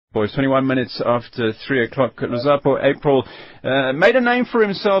Boys, 21 minutes after 3 o'clock. Lusapho April made a name for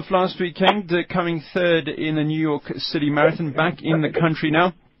himself last weekend, coming third in the New York City Marathon, back in the country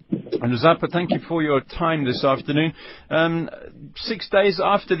now. And Lusapho, thank you for your time this afternoon. 6 days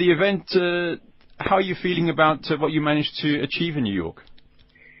after the event, how are you feeling about what you managed to achieve in New York?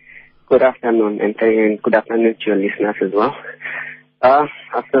 Good afternoon, and good afternoon to your listeners as well. I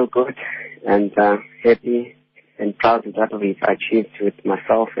feel good and happy and proud of what we've achieved with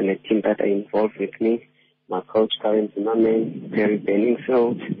myself and the team that are involved with me. My coach, Karen Zimmerman, Terry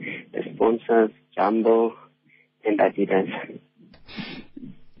Benningsfield, the sponsors, Jumbo, and Adidas.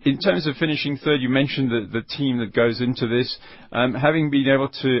 In terms of finishing third, you mentioned the team that goes into this. Having been able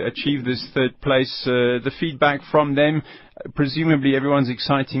to achieve this third place, the feedback from them, presumably everyone's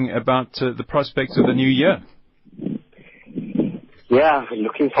exciting about the prospects of the new year. Yeah,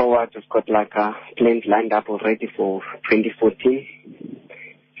 looking forward. We've got plans lined up already for 2014.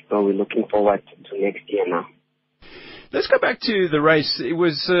 So we're looking forward to next year now. Let's go back to the race. It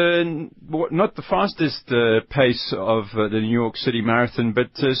was not the fastest pace of the New York City Marathon, but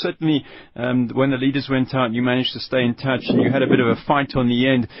certainly when the leaders went out, you managed to stay in touch and you had a bit of a fight on the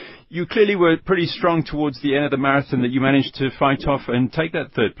end. You clearly were pretty strong towards the end of the marathon that you managed to fight off and take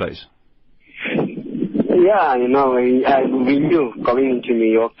that third place. Yeah, we knew going into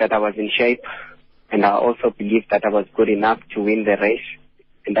New York that I was in shape, and I also believed that I was good enough to win the race.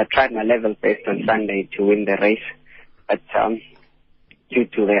 And I tried my level best on Sunday to win the race. But due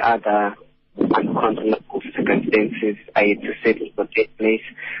to the other uncontrollable circumstances, I had to settle for third place.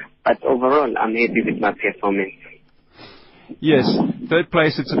 But overall, I'm happy with my performance. Yes, third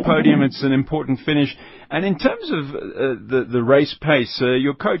place, it's a podium, it's an important finish. And in terms of the race pace,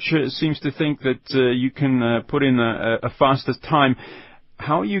 your coach seems to think that you can put in a faster time.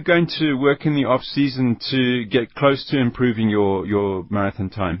 How are you going to work in the off-season to get close to improving your marathon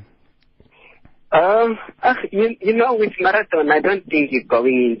time? With marathon, I don't think you're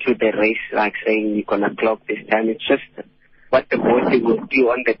going into the race like saying you're going to clock this time. It's just what the body will do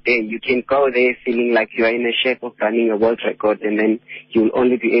on the day. You can go there feeling like you are in a shape of running a world record, and then you'll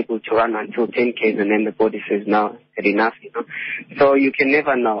only be able to run until 10 Ks, and then the body says, no, it's enough, So you can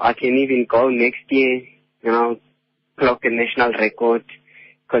never know. I can even go next year, clock a national record,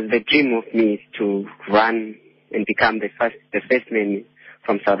 because the dream of me is to run and become the first man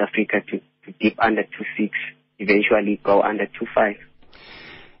from South Africa to dip under 2.6, eventually go under 2.5.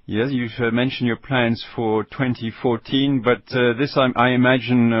 Yes, you've mentioned your plans for 2014, but this, I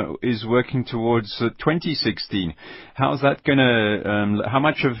imagine, is working towards 2016. How's that going to, how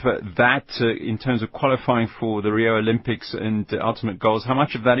much of that, in terms of qualifying for the Rio Olympics and the ultimate goals, how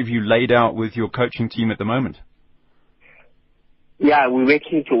much of that have you laid out with your coaching team at the moment? Yeah, we're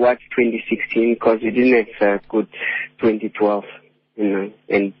working towards 2016 because we didn't have a good 2012, and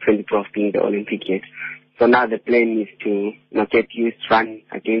 2012 being the Olympic year. So now the plan is to get used to run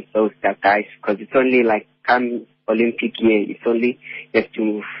against those guys, because it's only come Olympic year, you have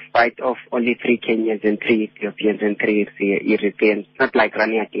to fight off only 3 Kenyans and 3 Ethiopians and 3 Europeans. It's not like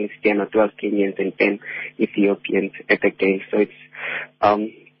running against 10 or 12 Kenyans and 10 Ethiopians at the game. So it's,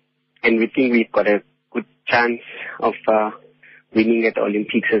 and we think we've got a good chance of winning at the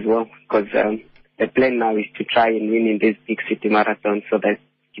Olympics as well, because the plan now is to try and win in this big city marathon so that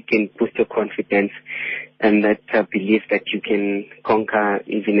you can boost your confidence and that belief that you can conquer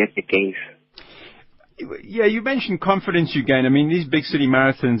even at the games. Yeah, you mentioned confidence you gain. I mean, these big city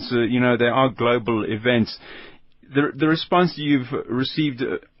marathons, they are global events. The response that you've received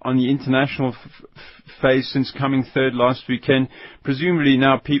on the international phase since coming third last weekend, presumably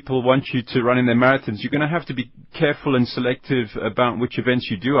now people want you to run in their marathons. You're going to have to be careful and selective about which events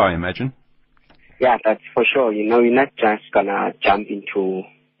you do, I imagine. Yeah, that's for sure. You're not just going to jump into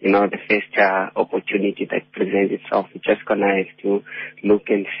the first opportunity that presents itself. You're just going to have to look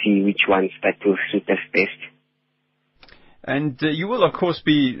and see which ones that will suit us best. And you will, of course,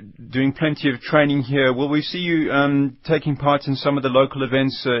 be doing plenty of training here. Will we see you taking part in some of the local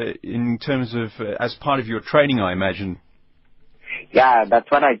events in terms of as part of your training, I imagine? Yeah, that's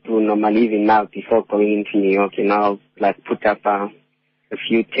what I do normally even now before going into New York. Put up a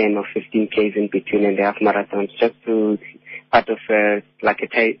few 10 or 15 Ks in between and the half marathons, just to part of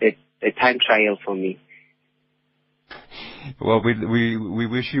a time trial for me. Well, we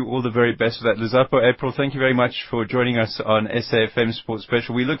wish you all the very best for that. Lusapho April, thank you very much for joining us on SAFM Sports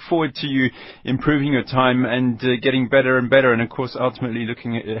Special. We look forward to you improving your time and getting better and better, and of course ultimately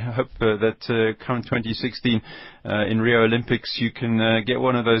looking at hope that come 2016 in Rio Olympics you can get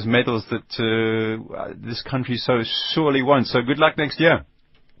one of those medals that this country so sorely wants. So good luck next year.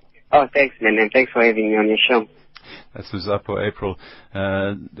 Oh, thanks, man, and thanks for having me on your show. That's Lusapho, April.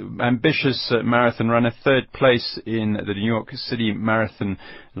 Ambitious marathon runner, third place in the New York City Marathon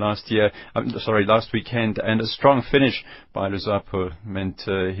last weekend, and a strong finish by Lusapho meant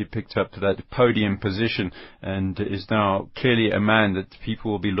he picked up that podium position and is now clearly a man that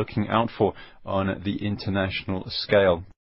people will be looking out for on the international scale.